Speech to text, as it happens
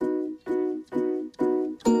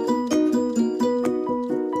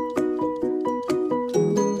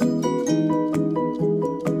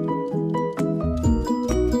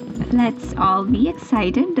all be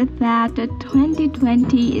excited that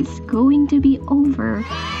 2020 is going to be over in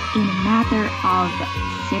a matter of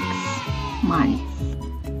 6 months.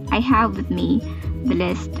 I have with me the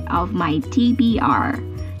list of my TBR.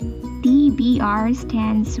 TBR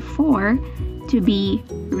stands for to be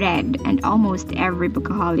read, and almost every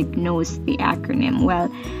bookaholic knows the acronym.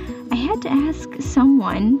 Well, I had to ask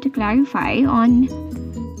someone to clarify on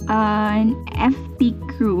an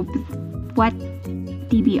FB group what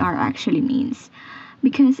TBR actually means,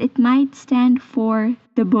 because it might stand for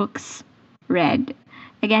the books read.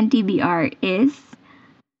 Again, TBR is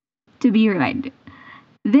to be read.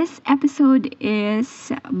 This episode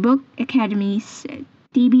is Book Academy's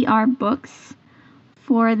TBR books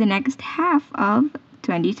for the next half of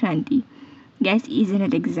 2020. Guys, isn't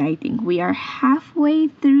it exciting? We are halfway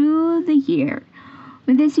through the year.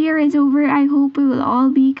 When this year is over, I hope we will all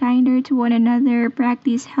be kinder to one another,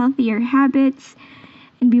 practice healthier habits,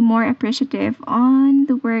 and be more appreciative on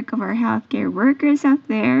the work of our healthcare workers out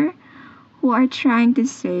there who are trying to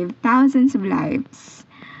save thousands of lives.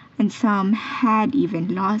 And some had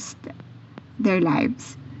even lost their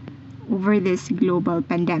lives over this global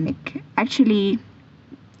pandemic. Actually,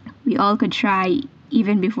 we all could try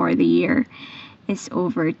even before the year is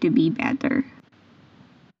over to be better.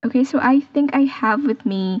 Okay, so I think I have with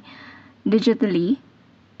me digitally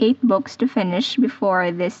 8 books to finish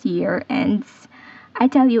before this year ends. I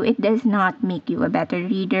tell you, it does not make you a better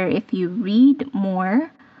reader if you read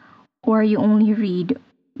more or you only read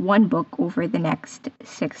one book over the next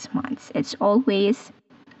 6 months. It's always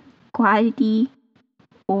quality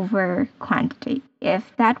over quantity.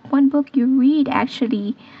 If that one book you read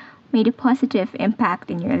actually made a positive impact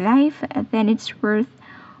in your life, then it's worth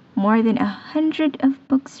more than 100 of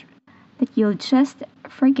books that you'll just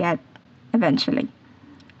forget eventually.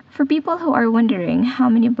 For people who are wondering how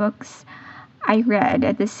many books I read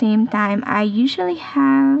at the same time, I usually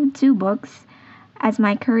have 2 books as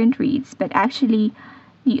my current reads, but actually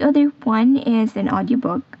the other one is an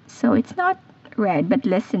audiobook, so it's not read but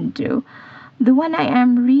listened to. The one I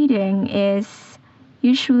am reading is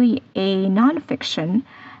usually a nonfiction,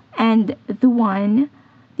 and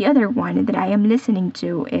the other one that I am listening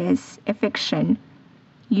to is a fiction,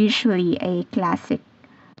 usually a classic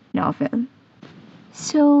novel.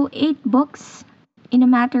 So 8 books in a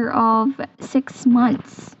matter of 6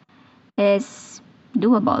 months is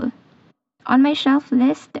doable. On my shelf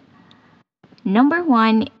list, number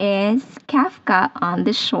 1 is Kafka on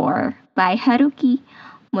the Shore by Haruki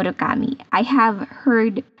Murakami. I have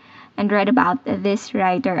heard and read about this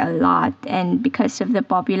writer a lot, and because of the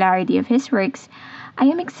popularity of his works, I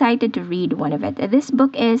am excited to read one of it. This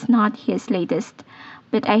book is not his latest,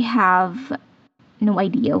 but I have no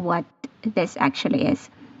idea what this actually is.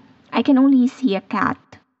 I can only see a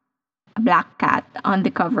black cat on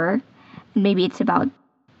the cover, and maybe it's about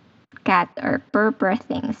cat or purr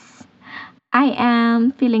things. I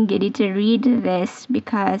am feeling giddy to read this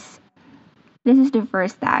because this is the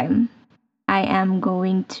first time I am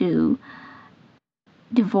going to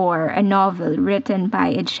devour a novel written by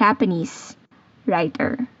a Japanese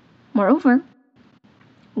writer. Moreover,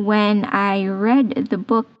 when I read the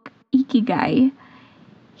book Ikigai,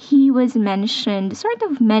 he was sort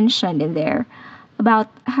of mentioned in there about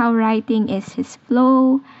how writing is his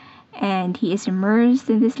flow, and he is immersed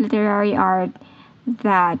in this literary art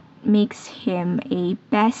that makes him a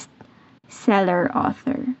bestseller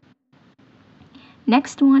author.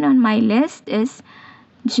 Next one on my list is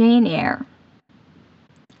Jane Eyre.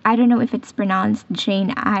 I don't know if it's pronounced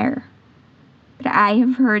Jane Eyre, but I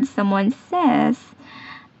have heard someone says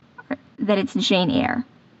that it's Jane Eyre.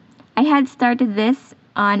 I had started this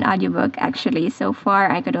on audiobook actually. So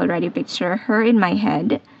far, I could already picture her in my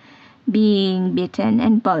head being beaten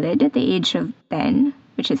and bullied at the age of 10,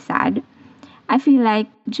 which is sad. I feel like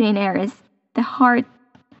Jane Eyre is the heart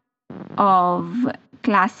of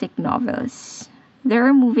classic novels. There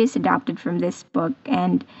are movies adapted from this book,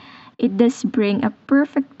 and it does bring a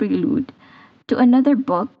perfect prelude to another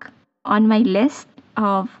book on my list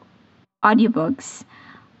of audiobooks,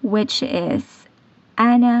 which is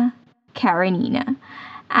Anna Karenina.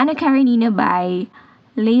 Anna Karenina by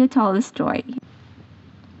Leo Tolstoy.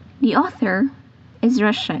 The author is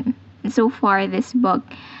Russian, and so far this book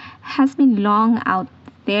has been long out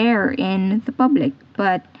there in the public,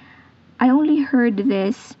 but I only heard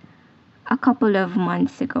this a couple of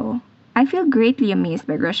months ago. I feel greatly amazed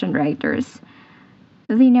by Russian writers.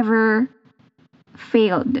 They never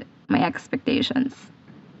failed my expectations.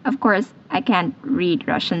 Of course, I can't read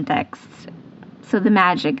Russian texts, so the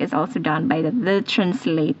magic is also done by the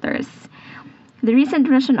translators. The recent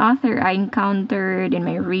Russian author I encountered in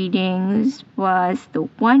my readings was the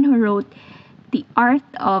one who wrote The Art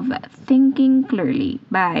of Thinking Clearly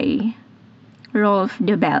by Rolf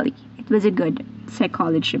Dobelli. It was a good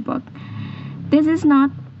psychology book. This is not,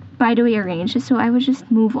 by the way, arranged, so I would just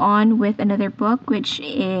move on with another book, which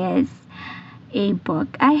is a book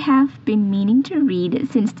I have been meaning to read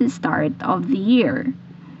since the start of the year.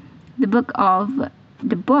 The book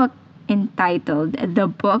entitled The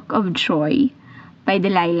Book of Joy by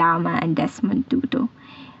Dalai Lama and Desmond Tutu.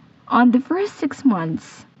 On the first 6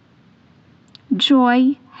 months,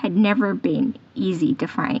 joy had never been easy to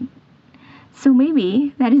find. So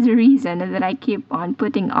maybe that is the reason that I keep on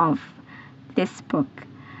putting off this book.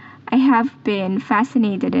 I have been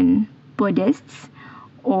fascinated in Buddhists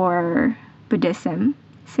or Buddhism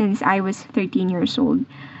since I was 13 years old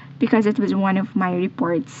because it was one of my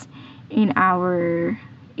reports in our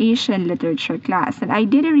Asian literature class, and I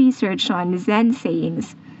did a research on Zen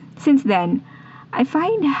sayings. Since then, I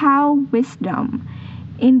find how wisdom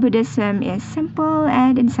in Buddhism is simple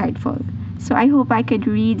and insightful. So I hope I could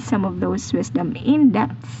read some of those wisdom in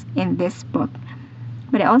depth in this book.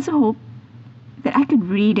 But I also hope that I could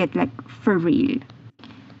read it like for real.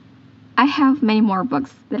 I have many more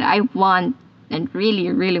books that I want and really,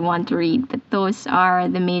 really want to read, but those are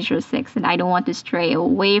the major 6, and I don't want to stray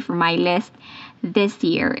away from my list this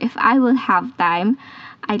year. If I will have time,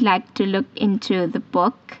 I'd like to look into the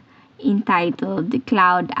book entitled The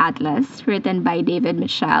Cloud Atlas, written by David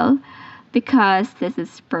Mitchell, because this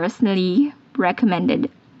is personally recommended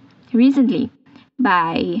recently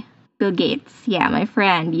by Bill Gates. Yeah, my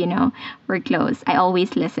friend, we're close. I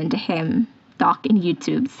always listen to him talk in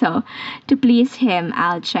YouTube. So to please him,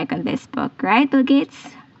 I'll check on this book, right, Bill Gates?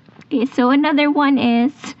 Okay, so another one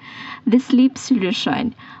is The Sleep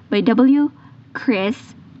Solution by W. Chris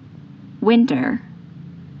Winter,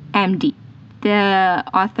 MD. The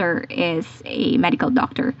author is a medical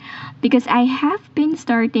doctor because I have been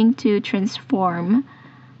starting to transform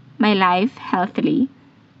my life healthily,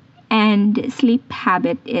 and sleep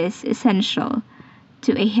habit is essential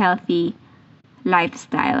to a healthy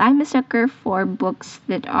lifestyle. I'm a sucker for books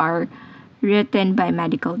that are written by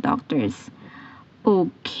medical doctors.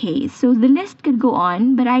 Okay, so the list could go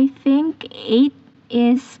on, but I think 8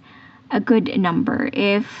 is a good number.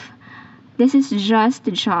 If this is just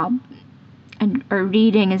a job, or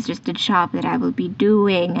reading is just a job that I will be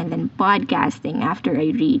doing, and then podcasting after I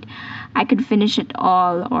read, I could finish it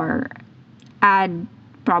all or add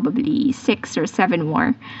probably 6 or 7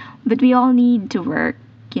 more. But we all need to work,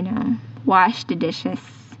 wash the dishes,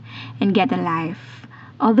 and get a life.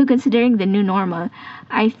 Although considering the new normal,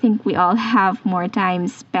 I think we all have more time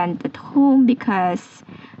spent at home because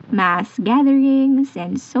mass gatherings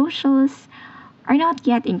and socials are not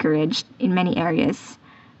yet encouraged in many areas,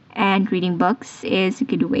 and reading books is a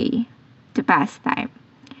good way to pass time.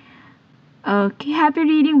 Okay, happy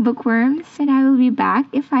reading, bookworms, and I will be back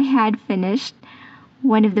if I had finished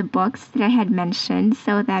one of the books that I had mentioned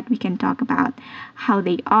so that we can talk about how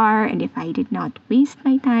they are and if I did not waste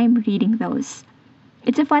my time reading those.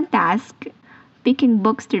 It's a fun task picking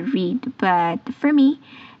books to read, but for me,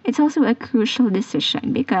 it's also a crucial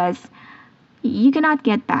decision because you cannot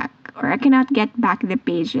get back, or I cannot get back the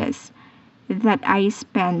pages that I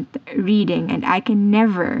spent reading, and I can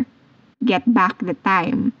never get back the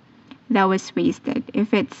time that was wasted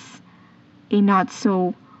if it's a not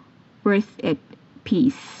so worth it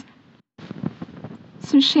piece.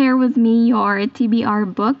 So share with me your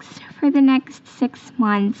TBR books for the next 6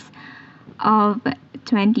 months of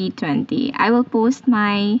 2020. I will post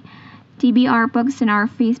my TBR books on our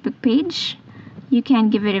Facebook page. You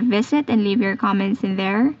can give it a visit and leave your comments in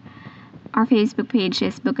there. Our Facebook page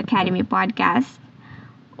is Book Academy Podcast.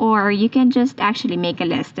 Or you can just actually make a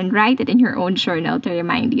list and write it in your own journal to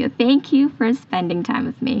remind you. Thank you for spending time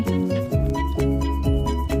with me.